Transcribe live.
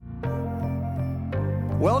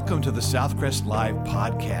Welcome to the Southcrest Live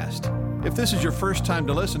podcast. If this is your first time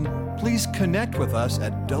to listen, please connect with us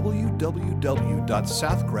at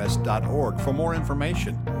www.southcrest.org for more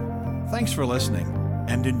information. Thanks for listening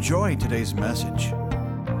and enjoy today's message.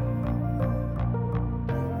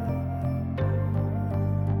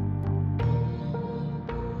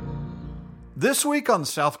 This week on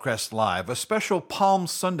Southcrest Live, a special Palm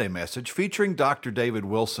Sunday message featuring Dr. David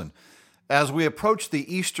Wilson. As we approach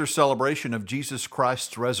the Easter celebration of Jesus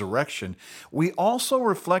Christ's resurrection, we also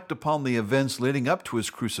reflect upon the events leading up to his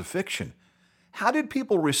crucifixion. How did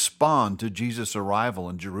people respond to Jesus' arrival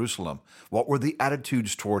in Jerusalem? What were the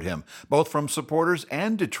attitudes toward him, both from supporters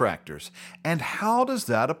and detractors? And how does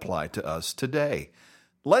that apply to us today?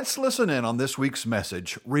 Let's listen in on this week's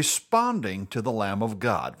message, Responding to the Lamb of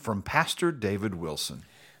God, from Pastor David Wilson.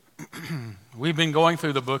 We've been going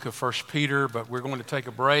through the book of 1 Peter, but we're going to take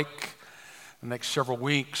a break the next several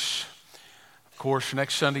weeks. Of course,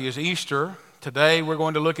 next Sunday is Easter. Today we're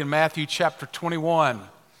going to look in Matthew chapter 21.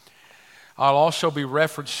 I'll also be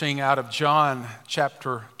referencing out of John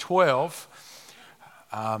chapter 12.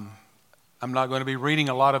 I'm not going to be reading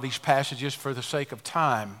a lot of these passages for the sake of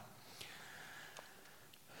time,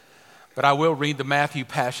 but I will read the Matthew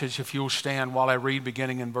passage if you'll stand while I read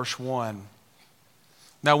beginning in verse 1.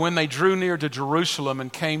 Now when they drew near to Jerusalem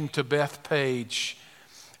and came to Bethphage,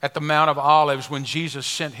 at the Mount of Olives, when Jesus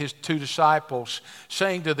sent his 2 disciples,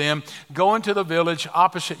 saying to them, "Go into the village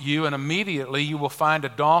opposite you, and immediately you will find a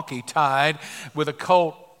donkey tied with a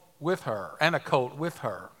colt with her, and a colt with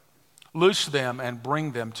her. Loose them and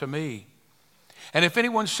bring them to me. And if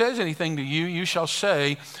anyone says anything to you, you shall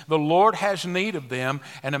say, 'The Lord has need of them,'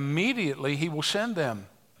 and immediately he will send them."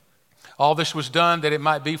 All this was done that it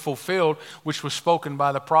might be fulfilled, which was spoken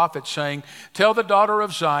by the prophet, saying, "Tell the daughter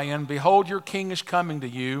of Zion, behold, your king is coming to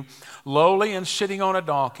you, lowly and sitting on a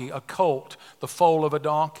donkey, a colt, the foal of a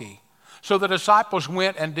donkey." So the disciples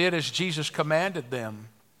went and did as Jesus commanded them.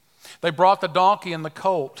 They brought the donkey and the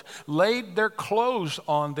colt, laid their clothes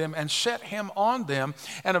on them, and set him on them.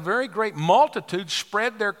 And a very great multitude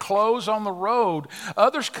spread their clothes on the road.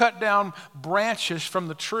 Others cut down branches from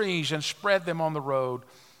the trees and spread them on the road.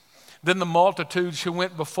 Then the multitudes who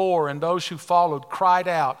went before and those who followed cried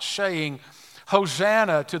out, saying,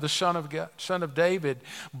 "Hosanna to the Son of David.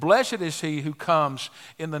 Blessed is he who comes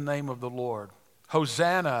in the name of the Lord.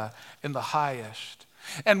 Hosanna in the highest."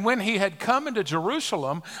 And when he had come into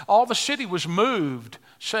Jerusalem, all the city was moved,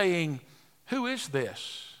 saying, "Who is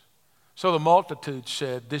this?" So the multitude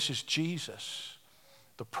said, "This is Jesus,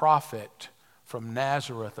 the prophet from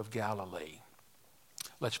Nazareth of Galilee."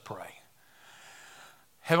 Let's pray.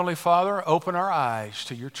 Heavenly Father, open our eyes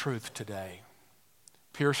to your truth today.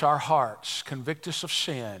 Pierce our hearts, convict us of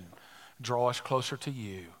sin, draw us closer to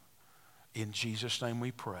you. In Jesus' name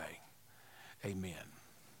we pray. Amen.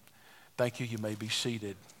 Thank you. You may be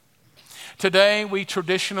seated. Today we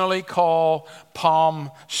traditionally call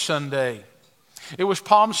Palm Sunday. It was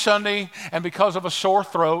Palm Sunday, and because of a sore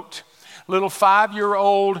throat, little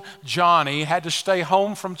 5-year-old Johnny had to stay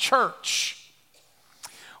home from church.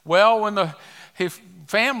 Well, when his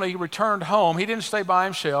family returned home, he didn't stay by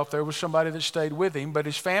himself. There was somebody that stayed with him, but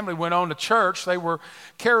his family went on to church. They were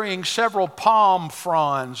carrying several palm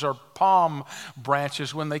fronds or palm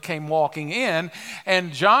branches when they came walking in.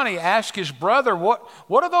 And Johnny asked his brother, what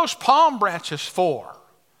are those palm branches for?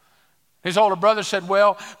 His older brother said,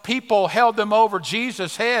 "Well, people held them over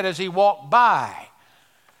Jesus' head as he walked by."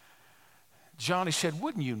 Johnny said,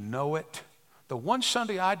 "Wouldn't you know it? The one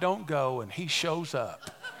Sunday I don't go and he shows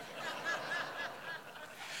up."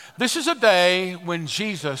 This is a day when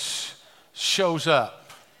Jesus shows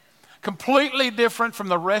up. Completely different from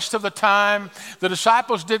the rest of the time. The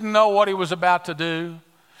disciples didn't know what he was about to do.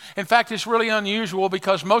 In fact, it's really unusual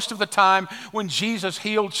because most of the time when Jesus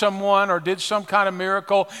healed someone or did some kind of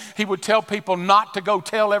miracle, he would tell people not to go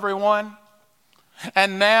tell everyone.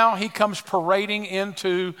 And now he comes parading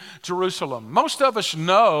into Jerusalem. Most of us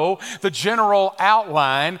know the general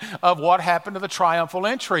outline of what happened to the triumphal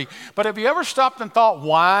entry. But have you ever stopped and thought,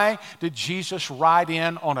 why did Jesus ride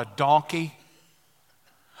in on a donkey?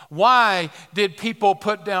 Why did people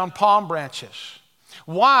put down palm branches?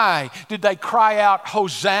 Why did they cry out,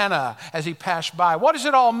 "Hosanna," as he passed by? What does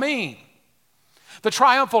it all mean? The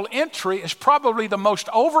triumphal entry is probably the most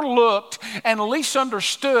overlooked and least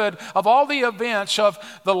understood of all the events of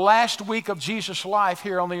the last week of Jesus' life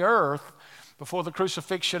here on the earth before the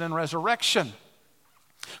crucifixion and resurrection.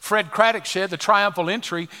 Fred Craddock said the triumphal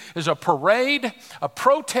entry is a parade, a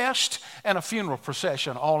protest, and a funeral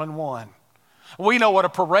procession all in one. We know what a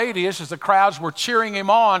parade is, as the crowds were cheering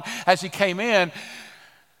him on as he came in.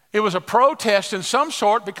 It was a protest in some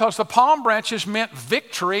sort because the palm branches meant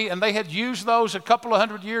victory, and they had used those a couple of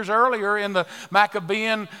hundred years earlier in the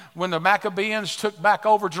when the Maccabees took back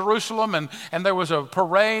over Jerusalem, and there was a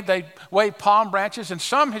parade. They waved palm branches, and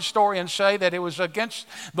some historians say that it was against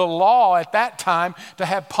the law at that time to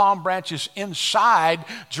have palm branches inside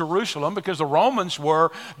Jerusalem because the Romans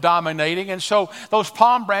were dominating, and so those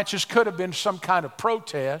palm branches could have been some kind of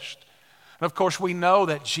protest. And of course, we know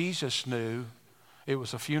that Jesus knew it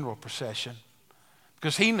was a funeral procession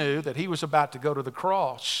because he knew that he was about to go to the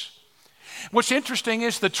cross. What's interesting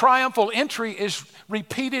is the triumphal entry is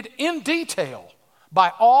repeated in detail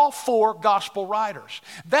by all four gospel writers.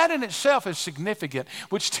 That in itself is significant,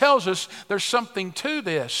 which tells us there's something to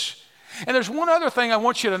this. And there's one other thing I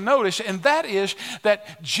want you to notice, and that is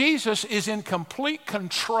that Jesus is in complete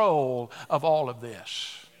control of all of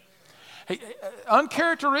this.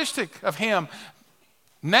 Uncharacteristic of him,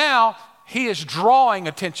 now he is drawing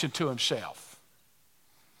attention to himself.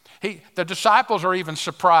 The disciples are even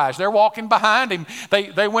surprised. They're walking behind him.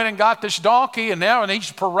 They went and got this donkey, and he's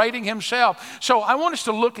parading himself. So I want us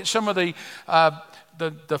to look at some of the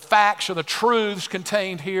facts or the truths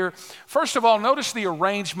contained here. First of all, notice the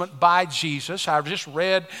arrangement by Jesus. I've just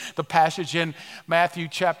read the passage in Matthew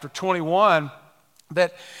chapter 21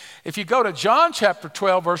 that if you go to John chapter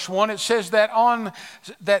 12, verse 1, it says that on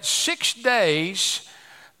that 6 days,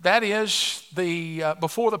 that is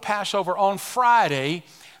before the Passover, on Friday,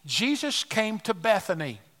 Jesus came to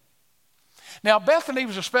Bethany. Now, Bethany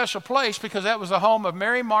was a special place because that was the home of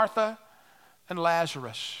Mary, Martha, and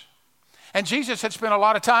Lazarus. And Jesus had spent a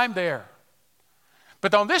lot of time there.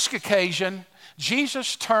 But on this occasion,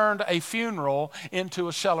 Jesus turned a funeral into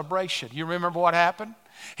a celebration. You remember what happened?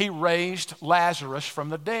 He raised Lazarus from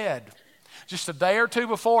the dead. Just a day or two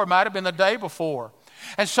before, it might have been the day before.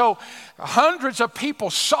 And so hundreds of people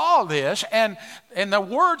saw this, and the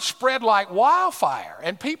word spread like wildfire,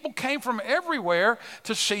 and people came from everywhere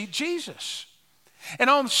to see Jesus. And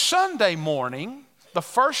on Sunday morning, the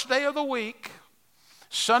first day of the week,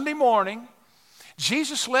 Sunday morning,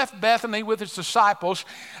 Jesus left Bethany with his disciples,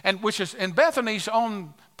 and Bethany's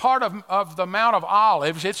on part of the Mount of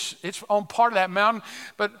Olives. It's on part of that mountain.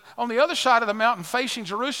 But on the other side of the mountain facing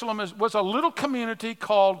Jerusalem was a little community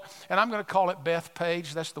called, and I'm going to call it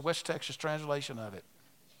Bethpage. That's the West Texas translation of it.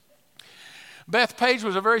 Bethpage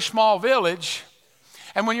was a very small village.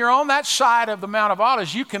 And when you're on that side of the Mount of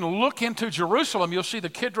Olives, you can look into Jerusalem. You'll see the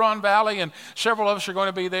Kidron Valley, and several of us are going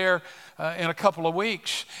to be there in a couple of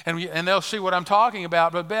weeks. And they'll see what I'm talking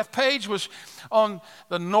about. But Bethpage was on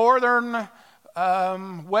the northern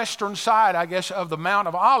western side, I guess, of the Mount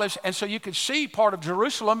of Olives, and so you could see part of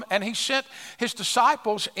Jerusalem, and he sent his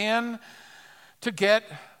disciples in to get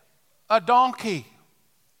a donkey.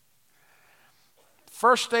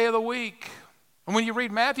 First day of the week. And when you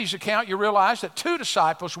read Matthew's account, you realize that 2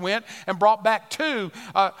 disciples went and brought back 2,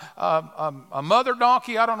 a mother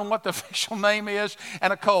donkey, I don't know what the official name is,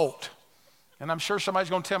 and a colt. And I'm sure somebody's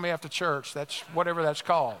going to tell me after church, that's whatever that's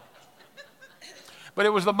called. But it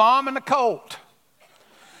was the mom and the colt.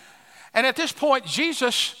 And at this point,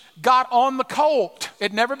 Jesus got on the colt. It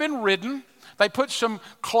had never been ridden. They put some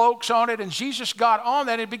cloaks on it, and Jesus got on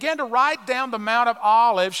that and began to ride down the Mount of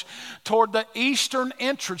Olives toward the eastern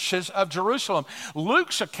entrances of Jerusalem.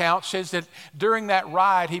 Luke's account says that during that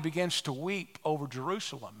ride, he begins to weep over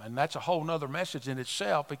Jerusalem. And that's a whole nother message in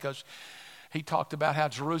itself because he talked about how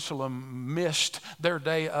Jerusalem missed their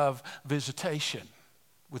day of visitation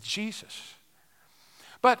with Jesus.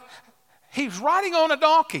 But he's riding on a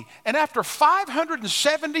donkey, and after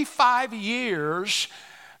 575 years,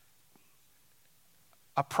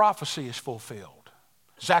 a prophecy is fulfilled.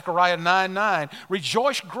 Zechariah 9:9,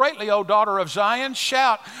 rejoice greatly, O daughter of Zion.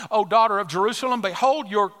 Shout, O daughter of Jerusalem. Behold,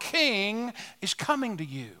 your king is coming to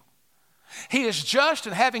you. He is just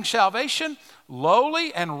and having salvation,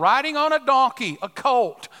 lowly and riding on a donkey, a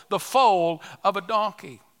colt, the foal of a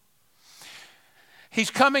donkey. He's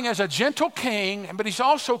coming as a gentle king, but he's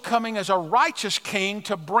also coming as a righteous king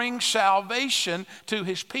to bring salvation to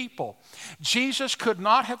his people. Jesus could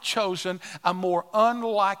not have chosen a more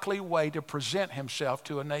unlikely way to present himself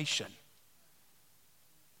to a nation.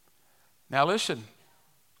 Now listen,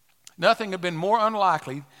 nothing had been more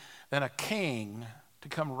unlikely than a king to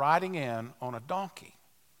come riding in on a donkey.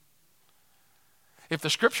 If the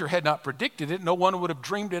scripture had not predicted it, no one would have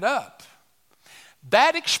dreamed it up.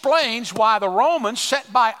 That explains why the Romans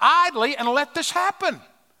sat by idly and let this happen.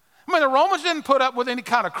 I mean, the Romans didn't put up with any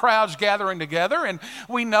kind of crowds gathering together, and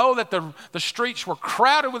we know that the streets were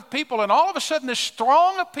crowded with people, and all of a sudden this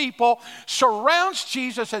throng of people surrounds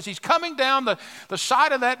Jesus as he's coming down the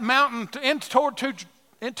side of that mountain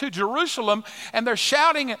into Jerusalem, and they're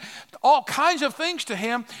shouting all kinds of things to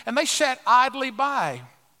him, and they sat idly by.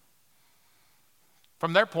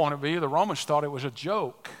 From their point of view, the Romans thought it was a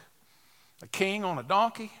joke. A king on a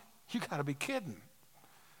donkey? You got to be kidding.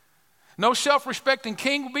 No self-respecting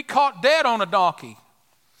king would be caught dead on a donkey.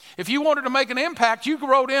 If you wanted to make an impact, you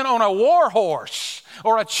rode in on a war horse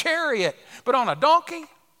or a chariot, but on a donkey?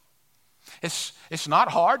 It's not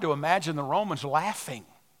hard to imagine the Romans laughing.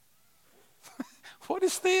 What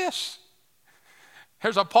is this?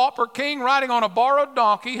 Here's a pauper king riding on a borrowed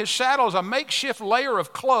donkey. His saddle is a makeshift layer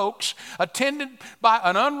of cloaks, attended by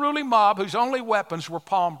an unruly mob whose only weapons were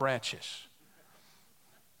palm branches.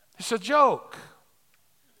 It's a joke.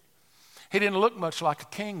 He didn't look much like a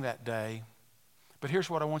king that day, but here's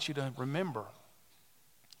what I want you to remember.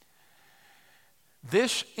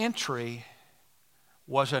 This entry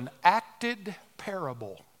was an acted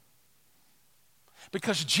parable,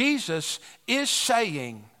 because Jesus is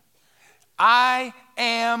saying, I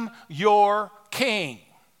am your king.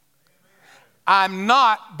 I'm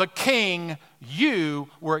not the king you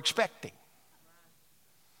were expecting.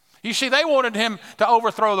 You see, they wanted him to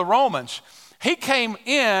overthrow the Romans. He came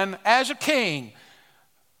in as a king,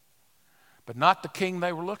 but not the king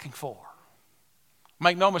they were looking for.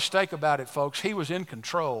 Make no mistake about it, folks. He was in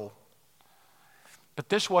control. But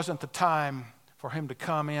this wasn't the time for him to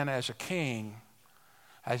come in as a king,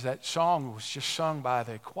 as that song was just sung by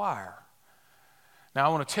the choir. Now, I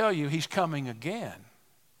want to tell you, he's coming again.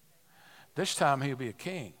 This time he'll be a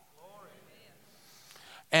king.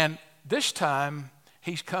 And this time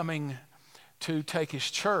he's coming to take his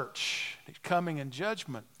church. He's coming in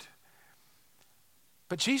judgment.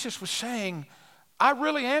 But Jesus was saying, I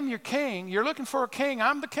really am your king. You're looking for a king.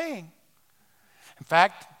 I'm the king. In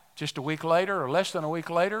fact, just a week later, or less than a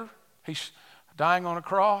week later, he's dying on a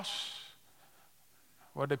cross.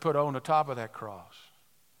 What did they put on the top of that cross?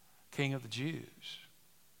 King of the Jews.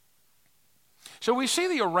 So we see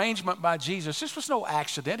the arrangement by Jesus. This was no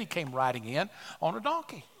accident. He came riding in on a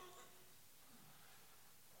donkey.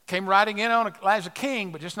 Came riding in as a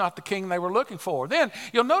king, but just not the king they were looking for. Then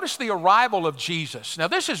you'll notice the arrival of Jesus. Now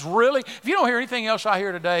this is really, if you don't hear anything else I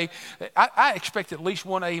hear today, I expect at least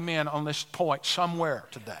one amen on this point somewhere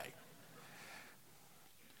today.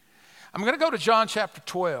 I'm going to go to John chapter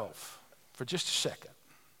 12 for just a second.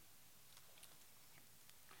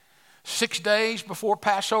 6 days before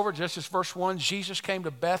Passover, just as verse 1, Jesus came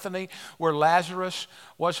to Bethany where Lazarus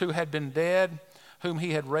was who had been dead, whom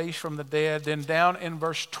he had raised from the dead. Then down in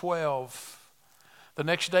verse 12, the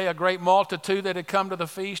next day a great multitude that had come to the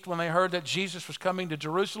feast, when they heard that Jesus was coming to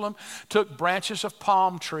Jerusalem, took branches of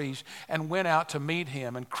palm trees and went out to meet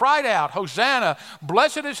him and cried out, Hosanna,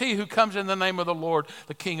 blessed is he who comes in the name of the Lord,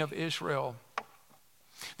 the King of Israel.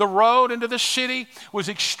 The road into the city was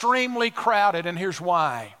extremely crowded, and here's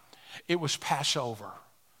why. It was Passover.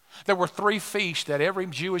 There were 3 feasts that every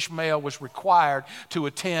Jewish male was required to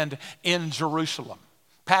attend in Jerusalem.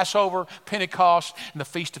 Passover, Pentecost, and the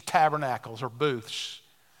Feast of Tabernacles or Booths.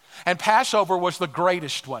 And Passover was the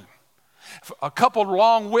greatest one. A couple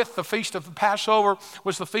along with the Feast of Passover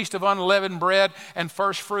was the Feast of Unleavened Bread and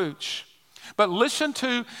First Fruits. But listen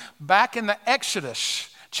to back in the Exodus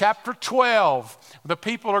chapter 12, the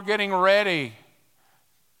people are getting ready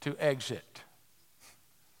to exit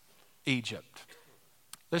Egypt.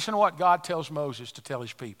 Listen to what God tells Moses to tell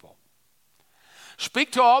his people.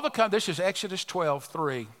 Speak to all this is Exodus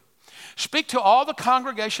 12:3. Speak to all the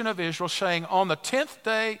congregation of Israel, saying, on the 10th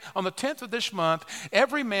day, on the 10th of this month,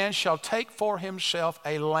 every man shall take for himself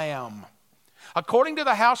a lamb, according to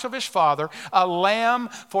the house of his father, a lamb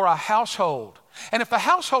for a household. And if the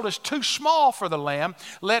household is too small for the lamb,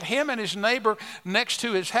 let him and his neighbor next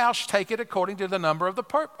to his house take it according to the number of the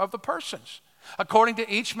persons. According to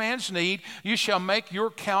each man's need, you shall make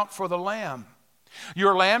your count for the lamb.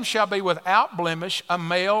 Your lamb shall be without blemish, a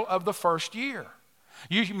male of the first year.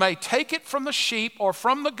 You may take it from the sheep or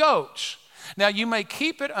from the goats. Now you may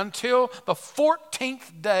keep it until the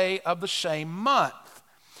 14th day of the same month.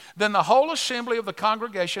 Then the whole assembly of the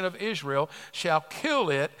congregation of Israel shall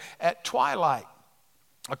kill it at twilight.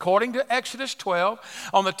 According to Exodus 12,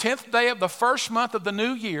 on the 10th day of the first month of the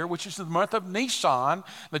new year, which is the month of Nisan,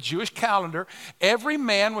 the Jewish calendar, every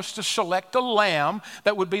man was to select a lamb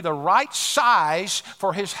that would be the right size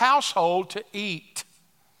for his household to eat.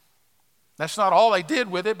 That's not all they did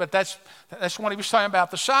with it, but that's what he was talking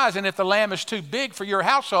about, the size. And if the lamb is too big for your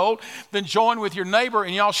household, then join with your neighbor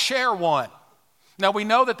and y'all share one. Now we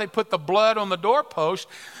know that they put the blood on the doorpost,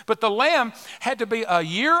 but the lamb had to be a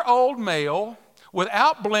year-old male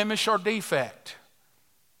without blemish or defect.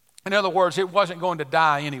 In other words, it wasn't going to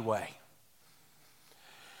die anyway.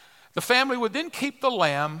 The family would then keep the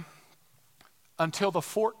lamb until the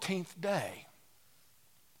 14th day.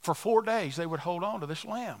 For 4 days, they would hold on to this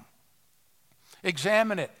lamb.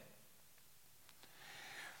 Examine it.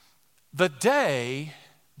 The day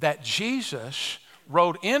that Jesus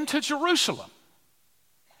rode into Jerusalem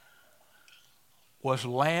was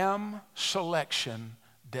Lamb Selection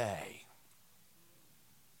Day.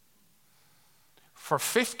 For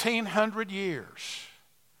 1,500 years,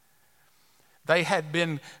 they had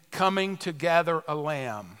been coming to gather a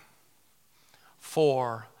lamb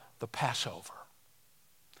for the Passover.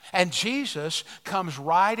 And Jesus comes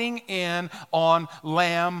riding in on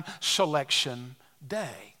Lamb Selection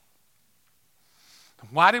Day.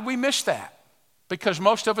 Why did we miss that? Because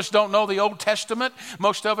most of us don't know the Old Testament.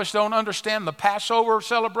 Most of us don't understand the Passover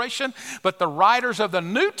celebration. But the writers of the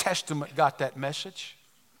New Testament got that message.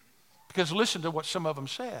 Because listen to what some of them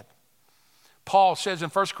said. Paul says in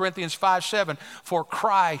 1 Corinthians 5:7, for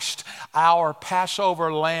Christ, our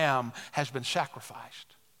Passover lamb, has been sacrificed.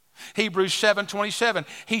 Hebrews 7:27,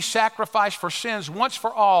 he sacrificed for sins once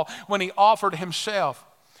for all when he offered himself.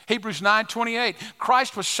 Hebrews 9:28,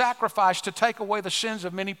 Christ was sacrificed to take away the sins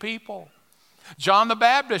of many people. John the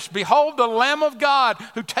Baptist, behold the Lamb of God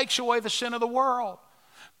who takes away the sin of the world.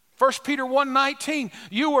 1 Peter 1:19,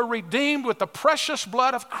 you were redeemed with the precious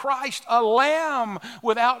blood of Christ, a lamb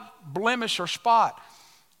without blemish or spot.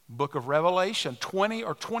 Book of Revelation, 20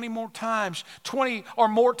 or more times,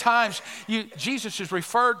 Jesus is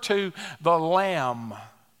referred to the Lamb.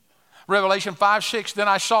 Revelation 5:6, then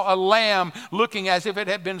I saw a lamb looking as if it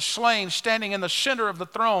had been slain, standing in the center of the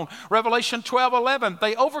throne. Revelation 12:11,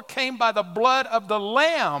 they overcame by the blood of the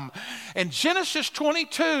Lamb. In Genesis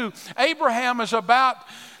 22, Abraham is about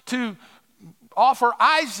to offer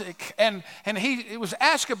Isaac, and he was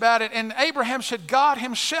asked about it, and Abraham said, God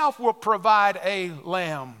himself will provide a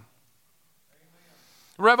lamb.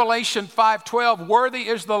 Revelation 5:12, worthy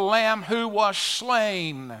is the Lamb who was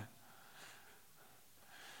slain.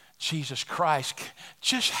 Jesus Christ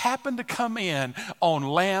just happened to come in on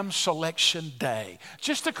Lamb Selection Day.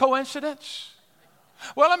 Just a coincidence?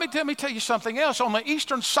 Well, let me tell you something else. On the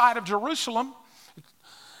eastern side of Jerusalem,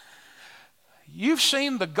 you've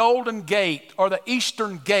seen the Golden Gate or the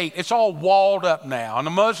Eastern Gate. It's all walled up now. And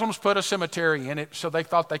the Muslims put a cemetery in it so they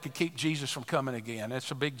thought they could keep Jesus from coming again.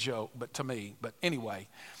 It's a big joke, but to me. But anyway,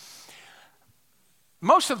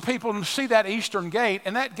 most of the people see that Eastern Gate,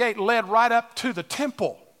 and that gate led right up to the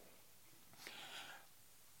temple.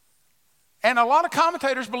 And a lot of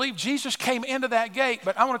commentators believe Jesus came into that gate,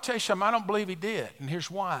 but I want to tell you something, I don't believe he did, and here's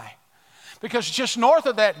why. Because just north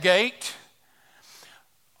of that gate,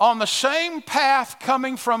 on the same path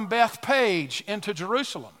coming from Bethpage into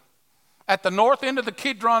Jerusalem, at the north end of the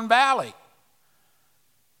Kidron Valley.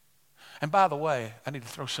 And by the way, I need to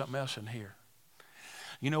throw something else in here.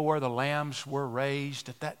 You know where the lambs were raised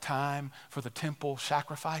at that time for the temple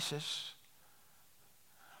sacrifices?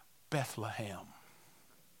 Bethlehem.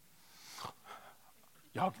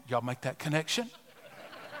 Y'all make that connection?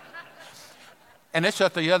 And it's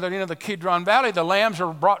at the other end of the Kidron Valley. The lambs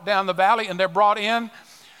are brought down the valley, and they're brought in.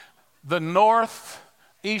 The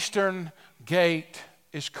northeastern gate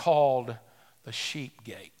is called the sheep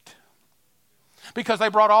gate, because they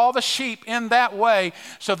brought all the sheep in that way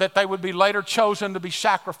so that they would be later chosen to be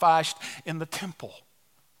sacrificed in the temple.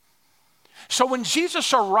 So when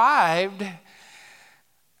Jesus arrived,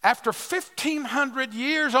 after 1,500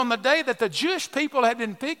 years, on the day that the Jewish people had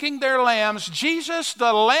been picking their lambs, Jesus,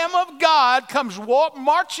 the Lamb of God, comes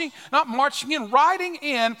riding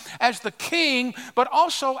in as the king, but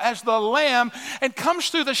also as the lamb, and comes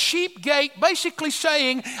through the sheep gate, basically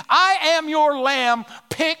saying, I am your lamb,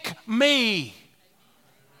 pick me.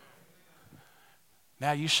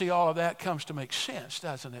 Now you see all of that comes to make sense,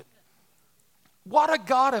 doesn't it? What a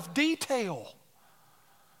God of detail.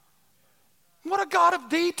 What a God of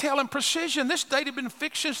detail and precision. This date had been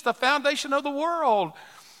fixed since the foundation of the world.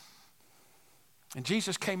 And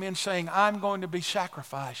Jesus came in saying, I'm going to be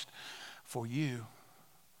sacrificed for you.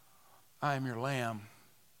 I am your lamb.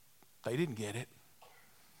 They didn't get it,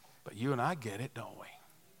 but you and I get it, don't we?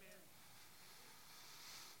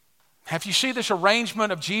 If you see this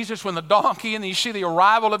arrangement of Jesus when the donkey, and then you see the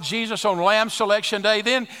arrival of Jesus on Lamb Selection Day,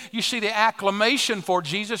 then you see the acclamation for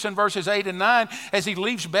Jesus in verses 8 and 9 as he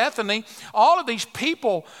leaves Bethany. All of these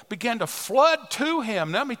people began to flood to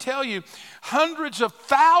him. Now, let me tell you, hundreds of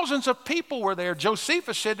thousands of people were there.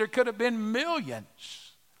 Josephus said there could have been millions.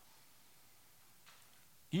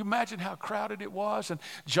 You imagine how crowded it was? And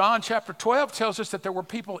John chapter 12 tells us that there were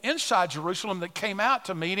people inside Jerusalem that came out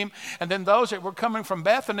to meet him. And then those that were coming from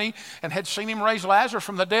Bethany and had seen him raise Lazarus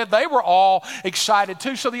from the dead, they were all excited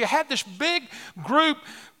too. So you had this big group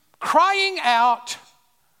crying out,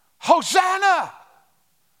 Hosanna.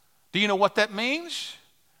 Do you know what that means?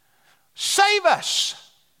 Save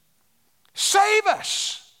us. Save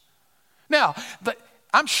us. Now,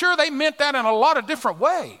 I'm sure they meant that in a lot of different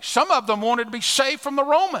ways. Some of them wanted to be saved from the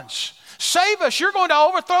Romans. Save us, you're going to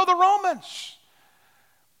overthrow the Romans.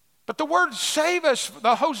 But the word save us,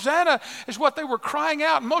 the Hosanna, is what they were crying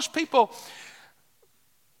out. And most people,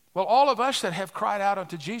 well, all of us that have cried out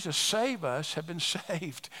unto Jesus, save us, have been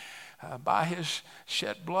saved by his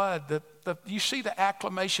shed blood. You see the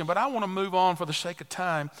acclamation, but I want to move on for the sake of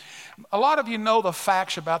time. A lot of you know the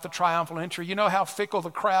facts about the triumphal entry. You know how fickle the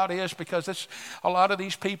crowd is, because it's a lot of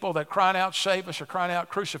these people that crying out, save us, are crying out,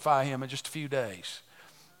 crucify him in just a few days.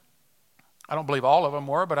 I don't believe all of them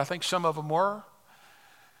were, but I think some of them were.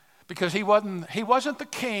 Because he wasn't the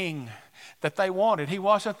king that they wanted. He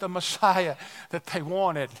wasn't the Messiah that they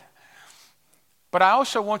wanted. But I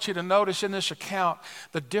also want you to notice in this account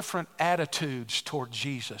the different attitudes toward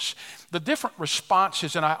Jesus, the different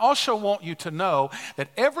responses. And I also want you to know that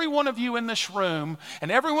every one of you in this room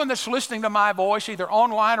and everyone that's listening to my voice, either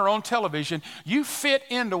online or on television, you fit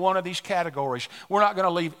into one of these categories. We're not going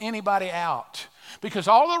to leave anybody out, because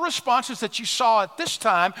all the responses that you saw at this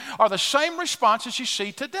time are the same responses you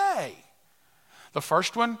see today. The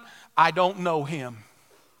first one, I don't know him.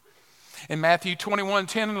 In Matthew 21,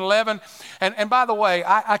 10 and 11. And by the way,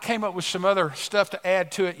 I came up with some other stuff to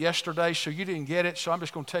add to it yesterday, so you didn't get it. So I'm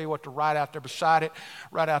just going to tell you what to write out there beside it.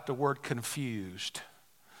 Write out the word confused.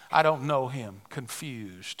 I don't know him.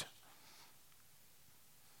 Confused.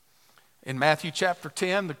 In Matthew chapter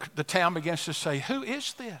 10, the town begins to say, who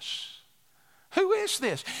is this? Who is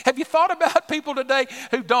this? Have you thought about people today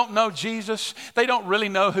who don't know Jesus? They don't really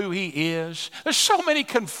know who he is. There's so many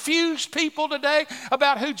confused people today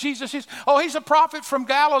about who Jesus is. Oh, he's a prophet from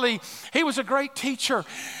Galilee. He was a great teacher.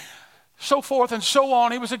 So forth and so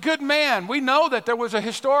on. He was a good man. We know that there was a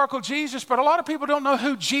historical Jesus, but a lot of people don't know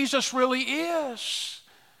who Jesus really is.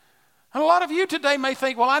 And a lot of you today may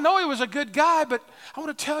think, well, I know he was a good guy, but I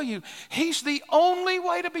want to tell you, he's the only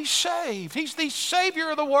way to be saved. He's the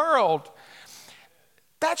Savior of the world.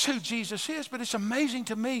 That's who Jesus is, but it's amazing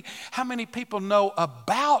to me how many people know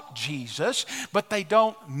about Jesus, but they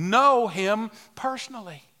don't know him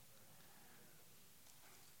personally.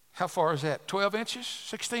 How far is that? 12 inches?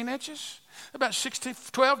 16 inches? About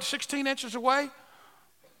 12 to 16 inches away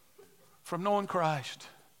from knowing Christ.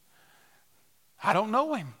 I don't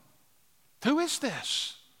know him. Who is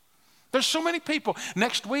this? There's so many people.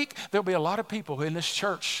 Next week, there'll be a lot of people in this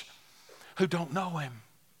church who don't know him.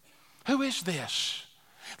 Who is this?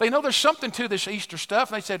 They know there's something to this Easter stuff.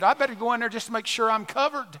 And they said, I better go in there just to make sure I'm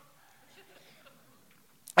covered.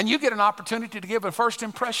 And you get an opportunity to give a first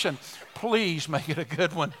impression. Please make it a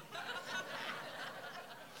good one.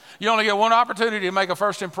 You only get one opportunity to make a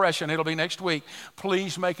first impression. It'll be next week.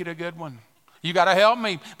 Please make it a good one. You got to help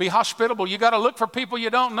me. Be hospitable. You got to look for people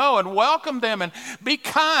you don't know and welcome them and be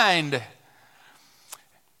kind.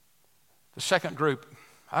 The second group,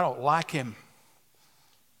 I don't like him.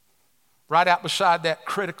 Right out beside that,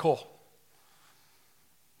 critical.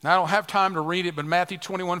 Now, I don't have time to read it, but Matthew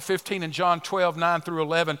 21:15 and John 12:9 through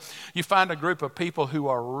 11, you find a group of people who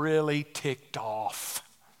are really ticked off.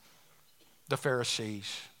 The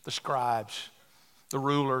Pharisees, the scribes, the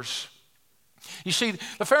rulers. You see,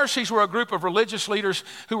 the Pharisees were a group of religious leaders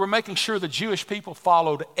who were making sure the Jewish people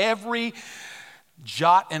followed every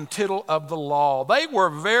jot and tittle of the law. They were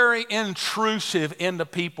very intrusive into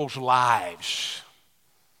people's lives.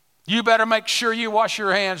 You better make sure you wash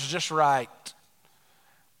your hands just right.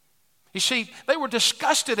 You see, they were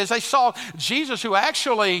disgusted as they saw Jesus, who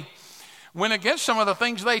actually went against some of the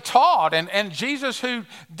things they taught, and Jesus who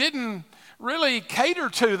didn't really cater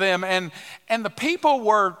to them, and the people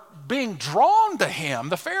were being drawn to him.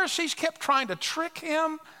 The Pharisees kept trying to trick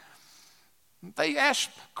him. They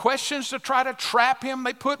asked questions to try to trap him.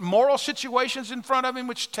 They put moral situations in front of him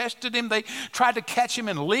which tested him. They tried to catch him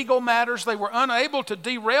in legal matters. They were unable to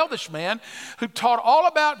derail this man who taught all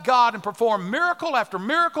about God and performed miracle after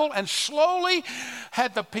miracle and slowly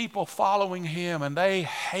had the people following him, and they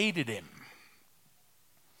hated him.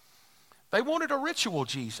 They wanted a ritual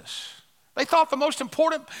Jesus. They thought the most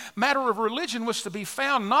important matter of religion was to be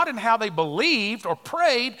found not in how they believed or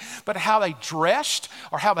prayed, but how they dressed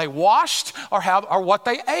or how they washed or what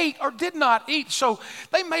they ate or did not eat. So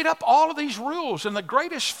they made up all of these rules, and the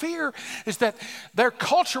greatest fear is that their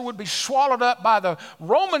culture would be swallowed up by the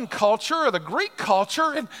Roman culture or the Greek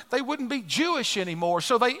culture, and they wouldn't be Jewish anymore.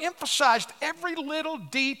 So they emphasized every little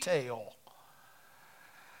detail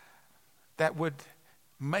that would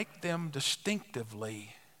make them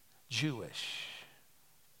distinctively Jewish.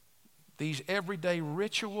 these everyday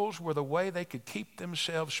rituals were the way they could keep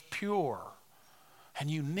themselves pure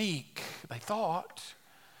and unique, they thought.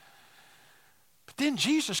 But then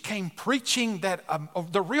Jesus came preaching that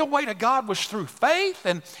the real way to God was through faith,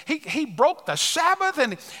 and he broke the Sabbath,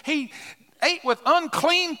 and he ate with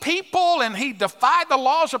unclean people, and he defied the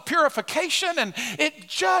laws of purification, and it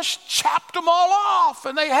just chopped them all off,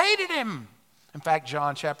 and they hated him. In fact,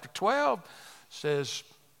 John chapter 12 says,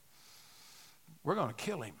 we're going to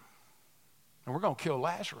kill him, and we're going to kill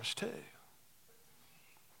Lazarus too.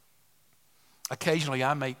 Occasionally,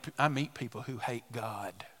 I meet people who hate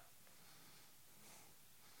God.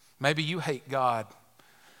 Maybe you hate God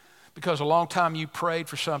because a long time you prayed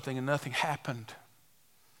for something and nothing happened.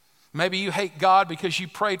 Maybe you hate God because you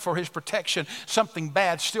prayed for his protection. Something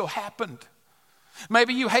bad still happened.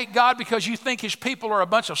 Maybe you hate God because you think his people are a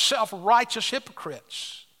bunch of self-righteous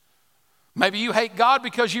hypocrites. Maybe you hate God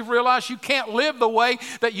because you realize you can't live the way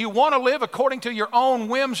that you want to live according to your own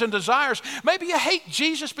whims and desires. Maybe you hate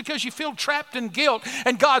Jesus because you feel trapped in guilt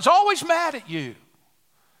and God's always mad at you.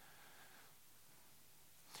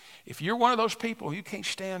 If you're one of those people who can't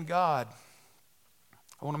stand God,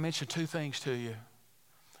 I want to mention two things to you.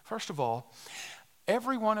 First of all,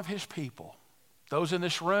 every one of his people, those in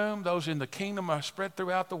this room, those in the kingdom are spread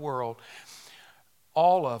throughout the world,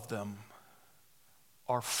 all of them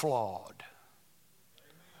are flawed.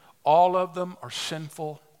 All of them are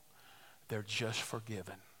sinful. They're just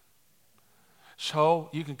forgiven. So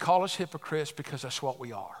you can call us hypocrites because that's what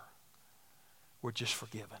we are. We're just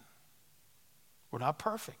forgiven. We're not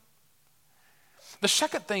perfect. The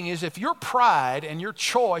second thing is, if your pride and your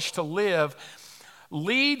choice to live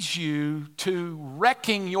leads you to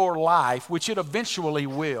wrecking your life, which it eventually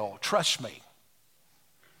will, trust me.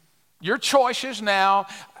 Your choices now,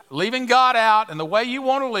 leaving God out and the way you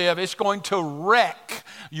want to live, it's going to wreck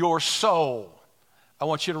your soul. I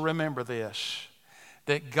want you to remember this,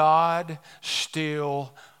 that God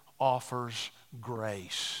still offers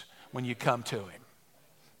grace when you come to him.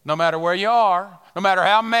 No matter where you are, no matter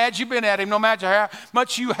how mad you've been at him, no matter how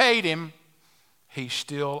much you hate him, he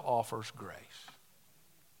still offers grace.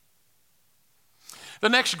 The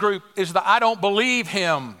next group is the I don't believe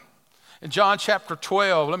him. In John chapter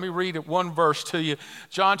 12, let me read it one verse to you.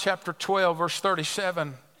 John chapter 12, verse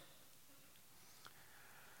 37.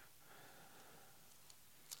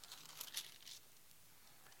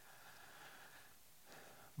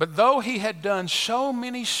 But though he had done so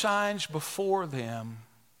many signs before them,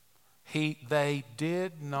 they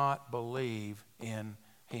did not believe in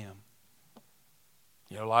him.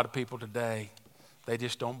 You know, a lot of people today, they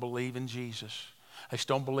just don't believe in Jesus. They just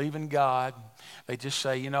don't believe in God. They just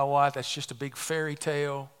say, you know what, that's just a big fairy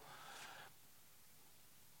tale.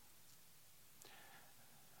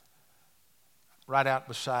 Right out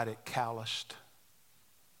beside it, calloused.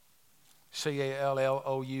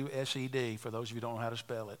 C-A-L-L-O-U-S-E-D, for those of you who don't know how to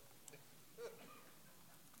spell it.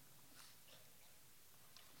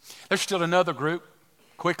 There's still another group,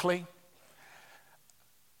 quickly.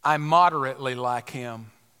 I moderately like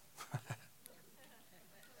him.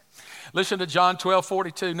 Listen to John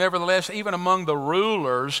 12:42. Nevertheless, even among the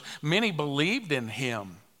rulers, many believed in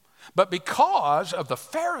him. But because of the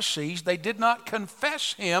Pharisees, they did not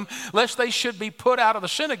confess him, lest they should be put out of the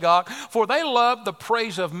synagogue, for they loved the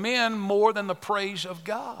praise of men more than the praise of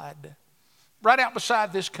God. Right out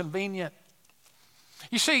beside this convenient.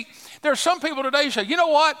 You see, there are some people today who say, you know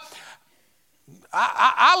what?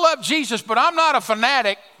 I love Jesus, but I'm not a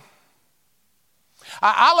fanatic.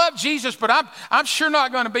 I love Jesus, but I'm sure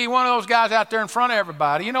not going to be one of those guys out there in front of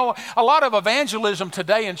everybody. You know, a lot of evangelism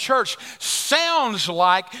today in church sounds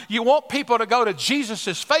like you want people to go to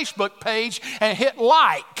Jesus' Facebook page and hit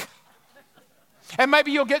like. And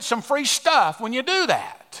maybe you'll get some free stuff when you do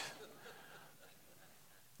that.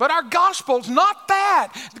 But our gospel's not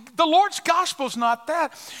that. The Lord's gospel's not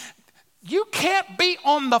that. You can't be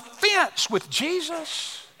on the fence with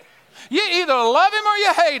Jesus. You either love him or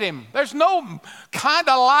you hate him. There's no kind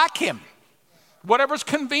of like him. Whatever's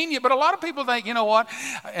convenient. But a lot of people think, you know what?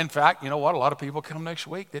 In fact, you know what? A lot of people come next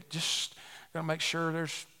week that just going to make sure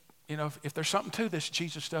there's, you know, if there's something to this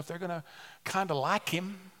Jesus stuff, they're going to kind of like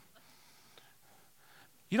him.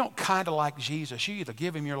 You don't kind of like Jesus. You either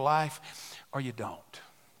give him your life or you don't.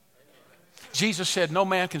 Jesus said, no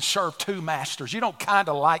man can serve two masters. You don't kind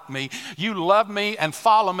of like me. You love me and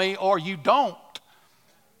follow me, or you don't.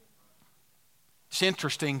 It's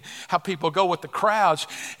interesting how people go with the crowds.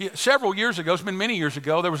 Several years ago, it's been many years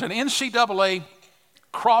ago, there was an NCAA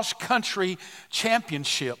cross-country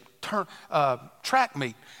championship track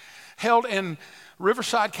meet held in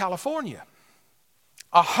Riverside, California.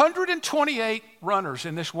 128 runners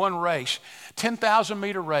in this one race,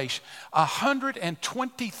 10,000-meter race.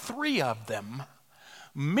 123 of them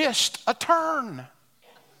missed a turn.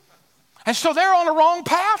 And so they're on the wrong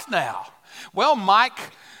path now. Well, Mike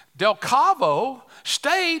Del Cavo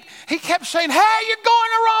stayed. He kept saying, hey, you're going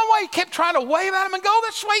the wrong way. He kept trying to wave at him and go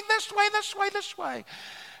this way, this way, this way, this way.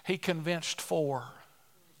 He convinced 4.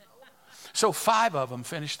 So 5 of them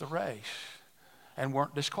finished the race and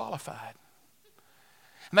weren't disqualified.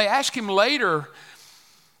 And they asked him later,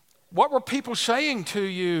 what were people saying to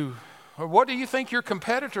you? Or what do you think your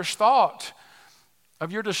competitors thought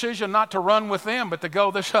of your decision not to run with them but to go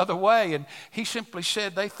this other way? And he simply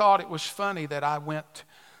said they thought it was funny that I went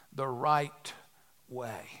the right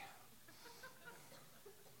way.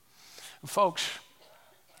 Folks,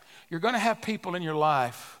 you're going to have people in your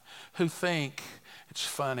life who think it's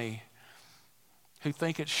funny, who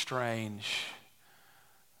think it's strange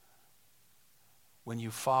when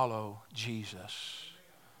you follow Jesus,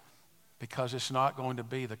 because it's not going to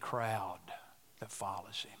be the crowd that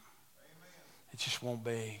follows him. It just won't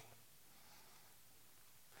be.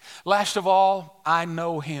 Last of all, I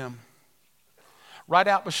know him. Right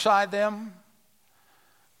out beside them,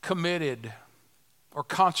 committed or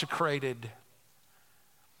consecrated.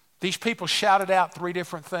 These people shouted out 3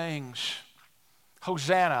 different things.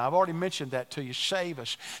 Hosanna, I've already mentioned that to you. Save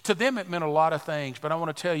us. To them it meant a lot of things, but I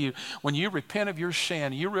want to tell you, when you repent of your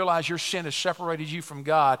sin, you realize your sin has separated you from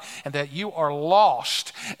God and that you are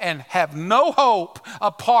lost and have no hope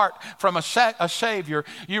apart from a Savior.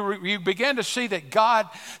 You begin to see that God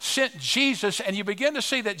sent Jesus, and you begin to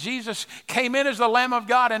see that Jesus came in as the Lamb of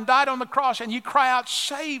God and died on the cross, and you cry out,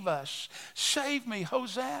 save us, save me,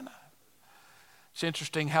 Hosanna. It's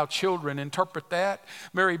interesting how children interpret that.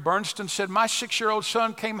 Mary Bernstein said, my 6-year-old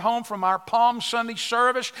son came home from our Palm Sunday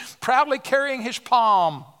service proudly carrying his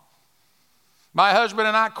palm. My husband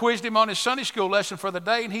and I quizzed him on his Sunday school lesson for the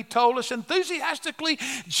day, and he told us enthusiastically,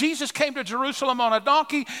 Jesus came to Jerusalem on a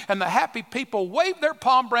donkey, and the happy people waved their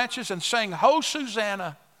palm branches and sang, Ho,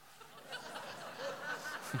 Susanna.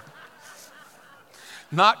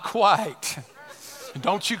 Not quite.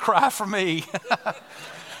 Don't you cry for me.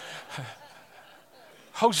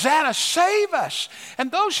 Hosanna, save us.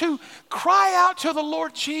 And those who cry out to the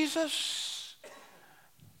Lord Jesus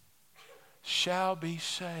shall be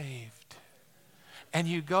saved. And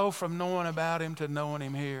you go from knowing about him to knowing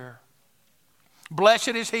him here. Blessed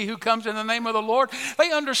is he who comes in the name of the Lord.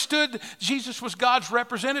 They understood Jesus was God's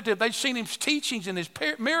representative. They'd seen his teachings and his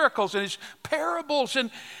miracles and his parables,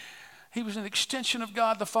 and he was an extension of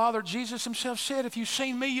God the Father. Jesus himself said, if you've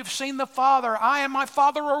seen me, you've seen the Father. I and my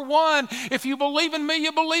Father are one. If you believe in me,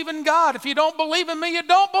 you believe in God. If you don't believe in me, you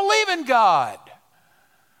don't believe in God.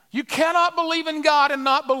 You cannot believe in God and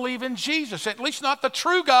not believe in Jesus, at least not the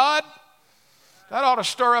true God. That ought to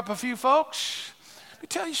stir up a few folks. Let me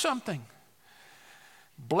tell you something.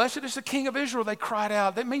 Blessed is the King of Israel, they cried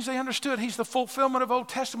out. That means they understood he's the fulfillment of Old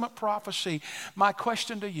Testament prophecy. My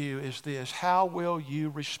question to you is this: how will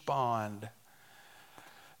you respond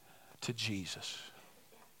to Jesus?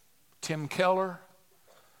 Tim Keller,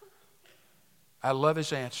 I love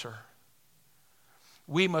his answer.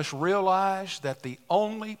 We must realize that the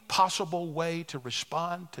only possible way to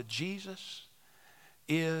respond to Jesus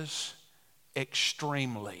is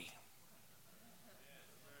extremely.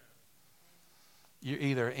 You're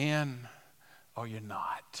either in or you're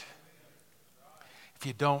not. If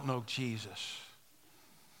you don't know Jesus,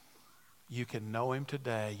 you can know him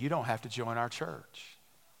today. You don't have to join our church.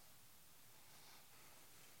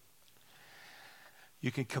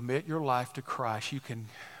 You can commit your life to Christ. You can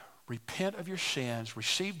repent of your sins,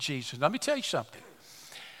 receive Jesus. Let me tell you something.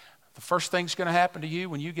 The first thing that's going to happen to you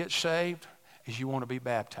when you get saved is you want to be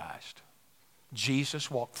baptized.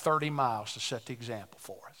 Jesus walked 30 miles to set the example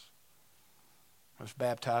for us. He was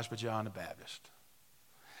baptized by John the Baptist.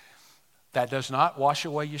 That does not wash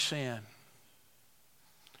away your sin,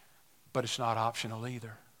 but it's not optional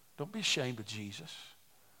either. Don't be ashamed of Jesus.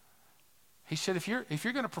 He said, if you're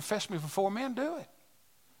going to profess me before men, do it.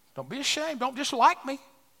 Don't be ashamed. Don't just like me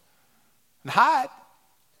and hide.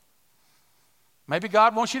 Maybe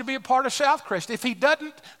God wants you to be a part of Southcrest. If he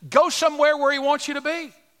doesn't, go somewhere where he wants you to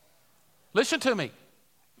be. Listen to me.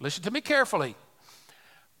 Listen to me carefully.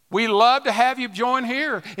 We love to have you join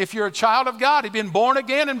here if you're a child of God, you've been born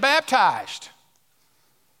again and baptized.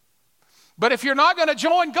 But if you're not going to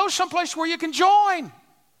join, go someplace where you can join.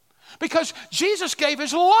 Because Jesus gave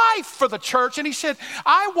his life for the church, and he said,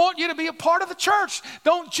 I want you to be a part of the church.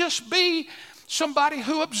 Don't just be somebody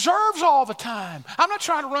who observes all the time. I'm not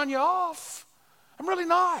trying to run you off. I'm really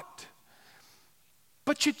not.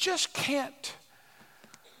 But you just can't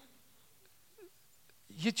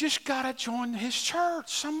you just got to join his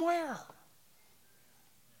church somewhere.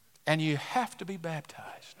 And you have to be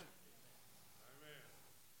baptized.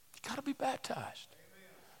 You got to be baptized.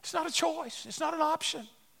 It's not a choice. It's not an option.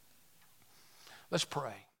 Let's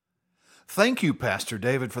pray. Thank you, Pastor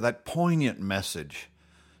David, for that poignant message.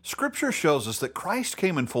 Scripture shows us that Christ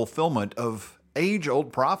came in fulfillment of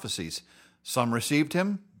age-old prophecies. Some received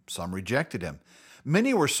him, some rejected him.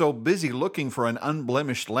 Many were so busy looking for an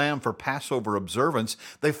unblemished lamb for Passover observance,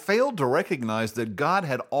 they failed to recognize that God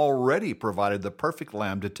had already provided the perfect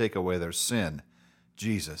lamb to take away their sin,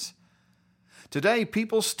 Jesus. Today,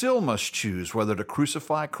 people still must choose whether to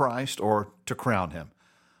crucify Christ or to crown him.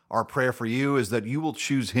 Our prayer for you is that you will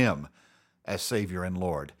choose him as Savior and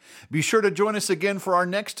Lord. Be sure to join us again for our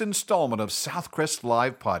next installment of Southcrest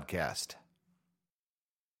Live Podcast.